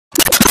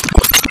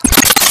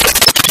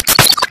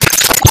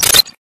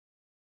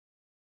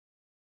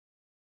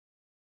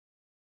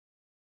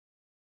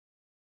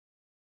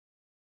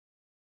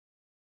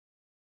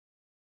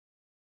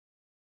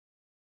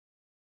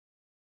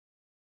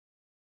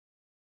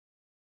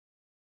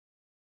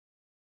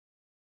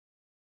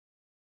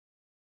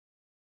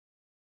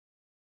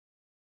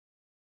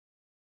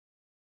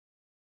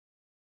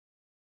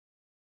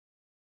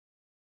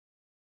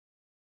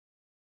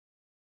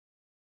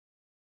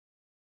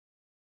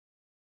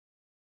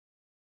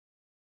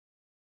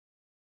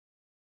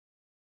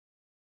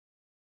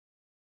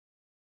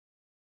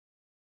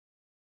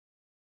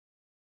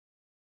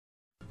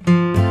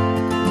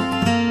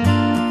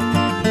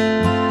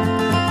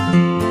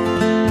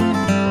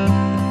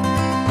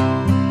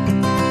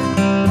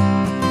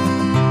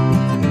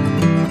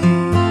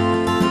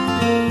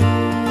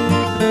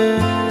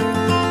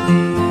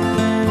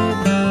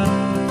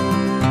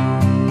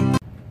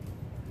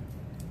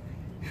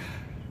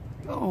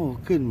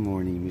Good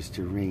morning,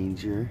 Mr.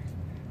 Ranger.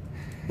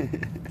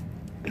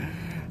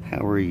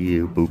 How are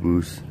you,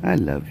 boo-boos? I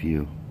love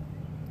you.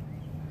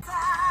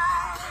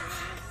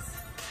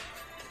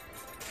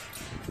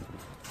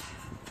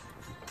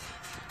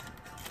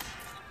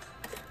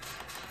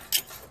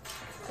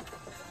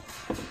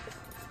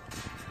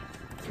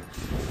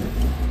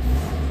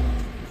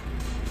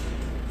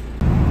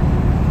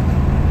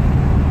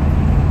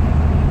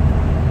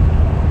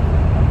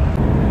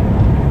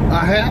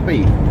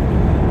 Happy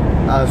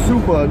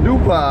super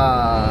duper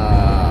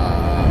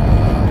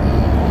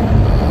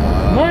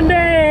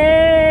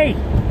Monday!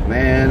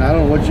 Man, I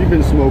don't know what you've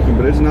been smoking,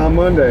 but it's not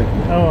Monday.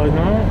 Oh, it's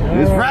not?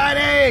 It's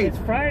Friday! It's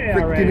Friday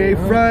Frickin' already.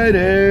 huh?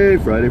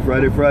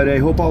 Friday.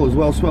 Hope all is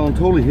well, swell, and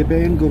totally hip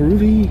and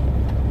groovy.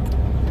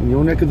 In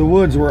your neck of the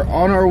woods, we're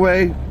on our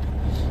way.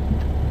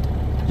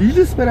 Did you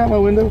just spit out my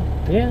window?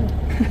 Yeah.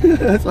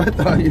 That's what I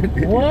thought you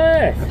did.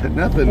 What?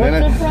 Nothing, What's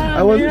man. the problem?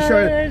 I wasn't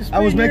sure.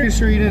 I was making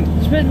sure you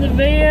didn't. Spit in the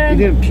van.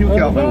 You didn't puke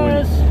out my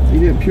window. You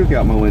didn't puke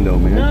out my window,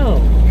 man.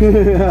 No.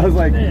 I was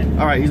like, Man.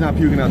 all right, he's not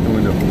puking out the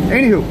window.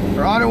 Anywho,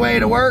 we're on our way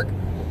to work.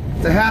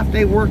 It's a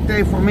half-day work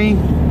day for me.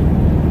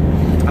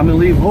 I'm gonna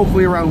leave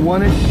hopefully around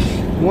one-ish.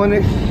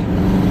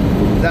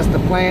 That's the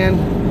plan,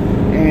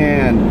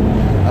 and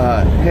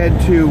head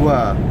to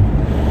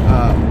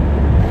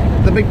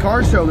the big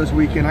car show this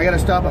weekend. I got to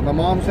stop at my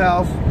mom's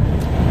house.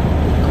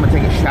 I'm gonna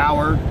take a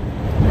shower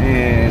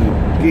and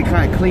get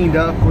kind of cleaned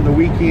up for the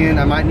weekend.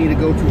 I might need to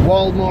go to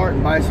Walmart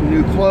and buy some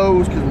new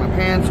clothes because my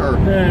pants are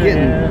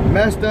getting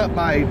messed up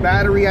by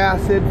battery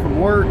acid from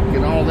work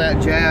and all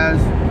that jazz.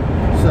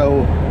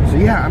 So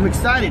yeah, I'm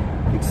excited.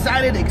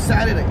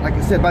 Like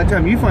I said, by the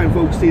time you fine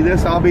folks see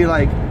this, I'll be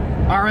like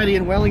already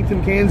in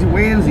Wellington, Kansas,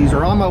 Wansies,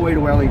 or on my way to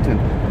Wellington.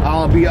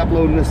 I'll be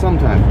uploading this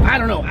sometime. I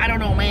don't know,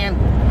 man.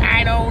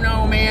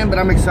 But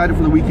I'm excited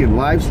for the weekend.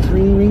 Live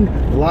streaming,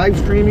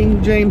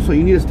 James. So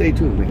you need to stay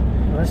tuned, man.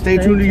 Stay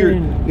tuned to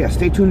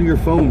your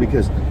phone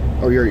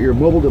or your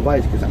mobile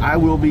device, because I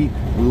will be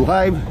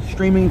live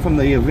streaming from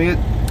the event.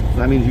 So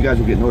that means you guys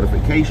will get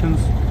notifications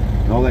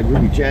and all that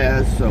groovy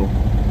jazz. So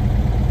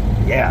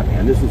yeah,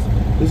 man, this is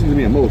gonna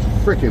be a most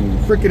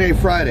frickin' A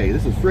Friday.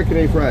 This is frickin'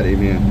 A Friday,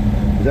 man.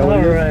 Is that what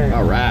it is?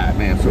 All right,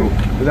 man. So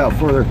without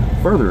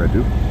further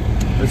ado,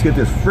 let's get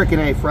this frickin'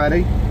 A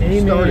Friday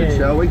started,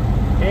 shall we?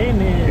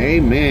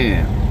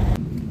 Amen.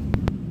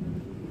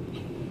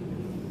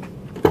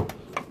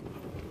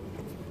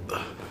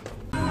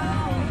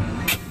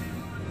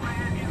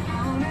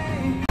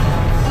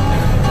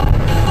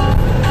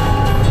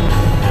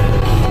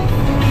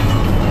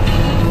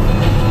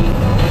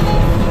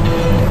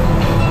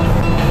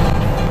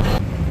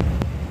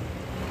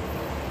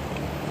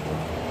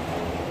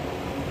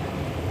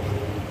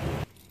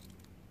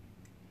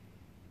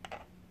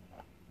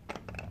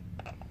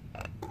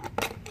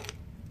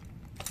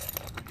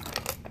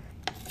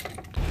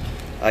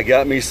 I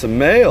got me some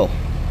mail.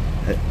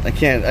 I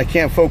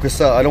can't focus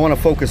up. I don't want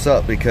to focus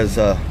up because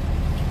it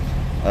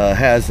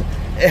has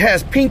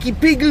Pinky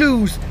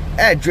Piggloo's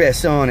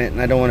address on it,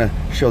 and I don't want to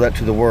show that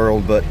to the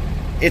world. But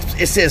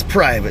it says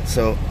private,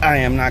 so I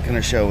am not going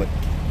to show it.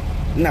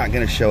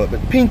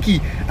 But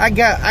Pinky, I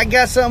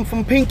got something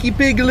from Pinky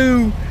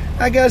Piggloo.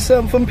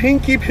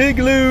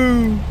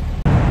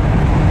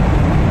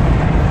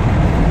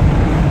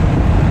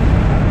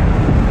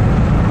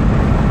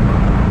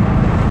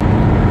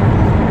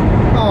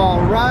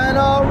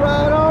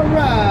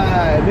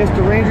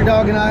 Mr. Ranger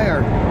Dog and I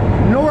are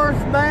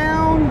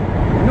northbound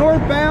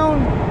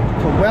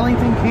to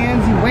Wellington,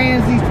 Kansas,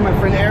 Wansies, to my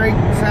friend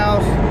Eric's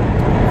house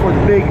for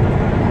the big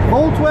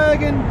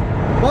Volkswagen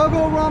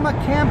Rama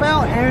camp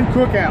out and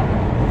cookout.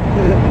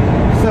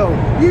 So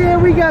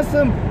yeah, we got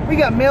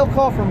mail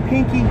call from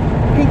Pinky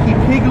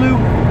Piggloo.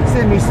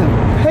 Sent me some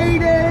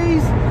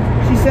paydays.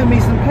 She sent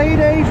Mr.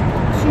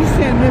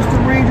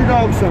 Ranger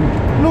Dog some.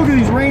 Look at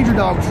these Ranger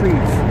Dog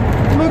treats.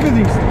 Look at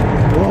these.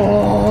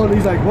 Oh, and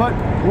he's like, what?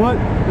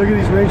 Look at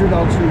these Ranger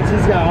Dog treats.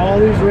 He's got all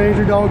these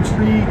Ranger Dog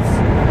treats.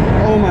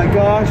 Oh my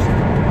gosh.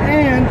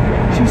 And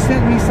she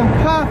sent me some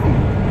coffee.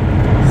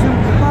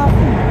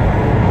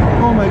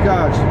 Oh my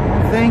gosh.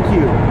 Thank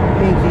you,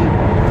 Pinky.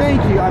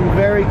 Thank you. I'm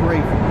very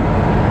grateful.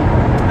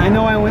 I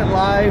know I went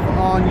live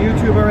on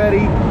YouTube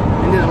already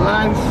and did a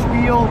live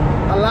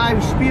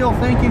spiel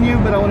thanking you,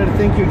 but I wanted to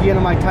thank you again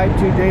on my Type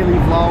 2 daily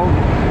vlog.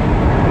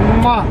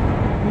 Mwah.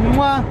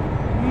 Mwah.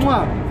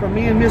 Mwah, from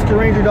me and Mr.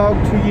 Ranger Dog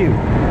to you.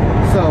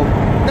 So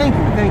thank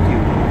you.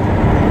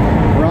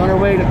 We're on our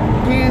way to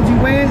Kansas,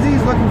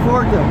 Wansies. Looking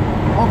forward to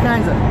all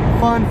kinds of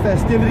fun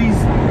festivities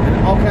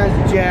and all kinds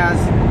of jazz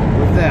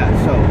with that.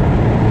 So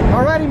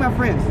alrighty, my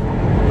friends,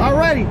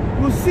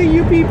 we'll see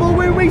you people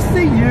when we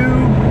see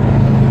you.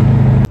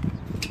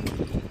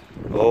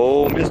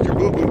 Oh, Mr.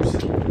 Boo Boos,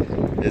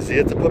 is he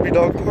at the puppy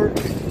dog park?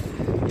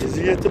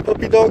 He's at the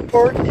puppy dog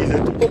park.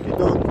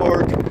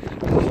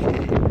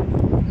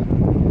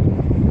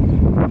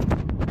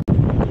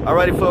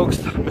 Alrighty folks,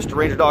 Mr.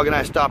 Ranger Dog and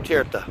I stopped here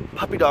at the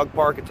puppy dog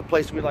park. It's a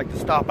place we like to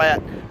stop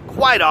at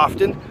quite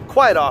often.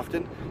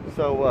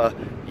 So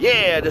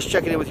yeah, just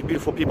checking in with you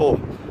beautiful people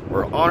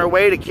We're on our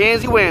way to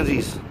Kansy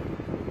Wansies.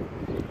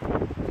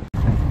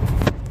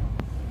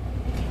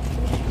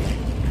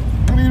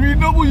 I need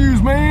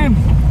VWs, man.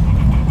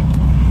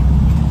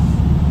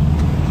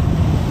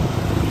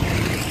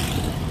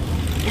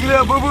 Look at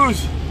that,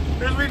 boo-boos.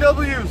 There's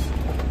VWs.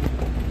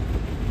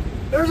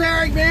 There's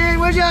Eric, man.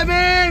 What's up,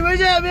 man?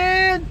 What's up,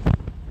 man?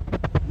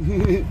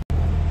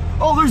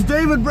 Oh, there's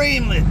David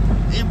Bramlett.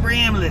 Hey,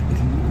 Bramlett.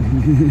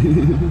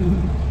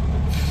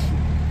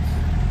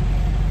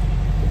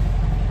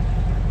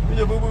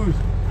 What's up, boo-boos?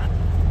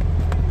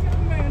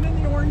 Young man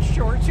in the orange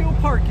shorts, he'll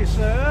park you,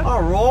 sir.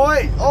 All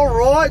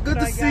right. Good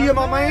to see you,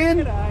 my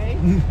man.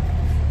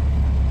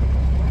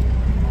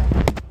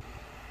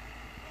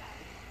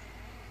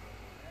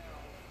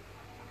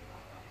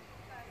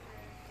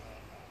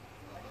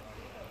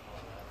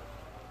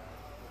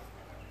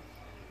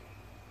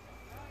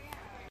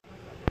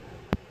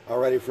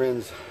 Alrighty,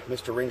 friends,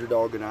 Mr. Ranger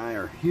Dog and I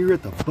are here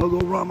at the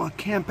Rama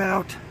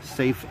campout,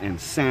 safe and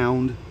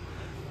sound.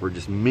 We're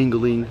just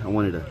mingling. I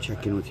wanted to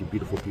check in with you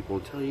beautiful people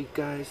and tell you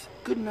guys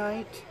good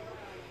night.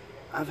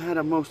 I've had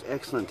a most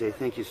excellent day.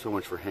 Thank you so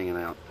much for hanging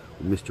out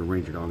with Mr.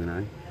 Ranger Dog and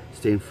I.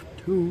 Stay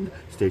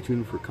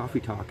tuned for coffee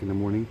talk in the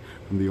morning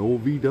from the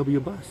old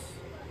VW bus.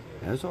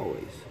 As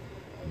always,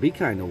 be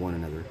kind to one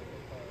another,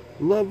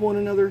 love one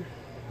another,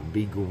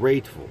 be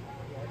grateful.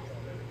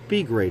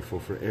 Be grateful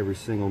for every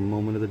single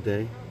moment of the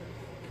day,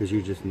 because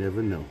you just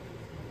never know.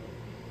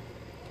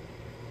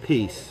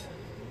 Peace,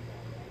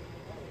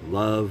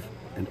 love,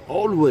 and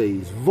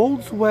always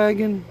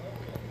Volkswagen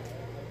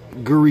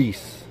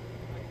grease.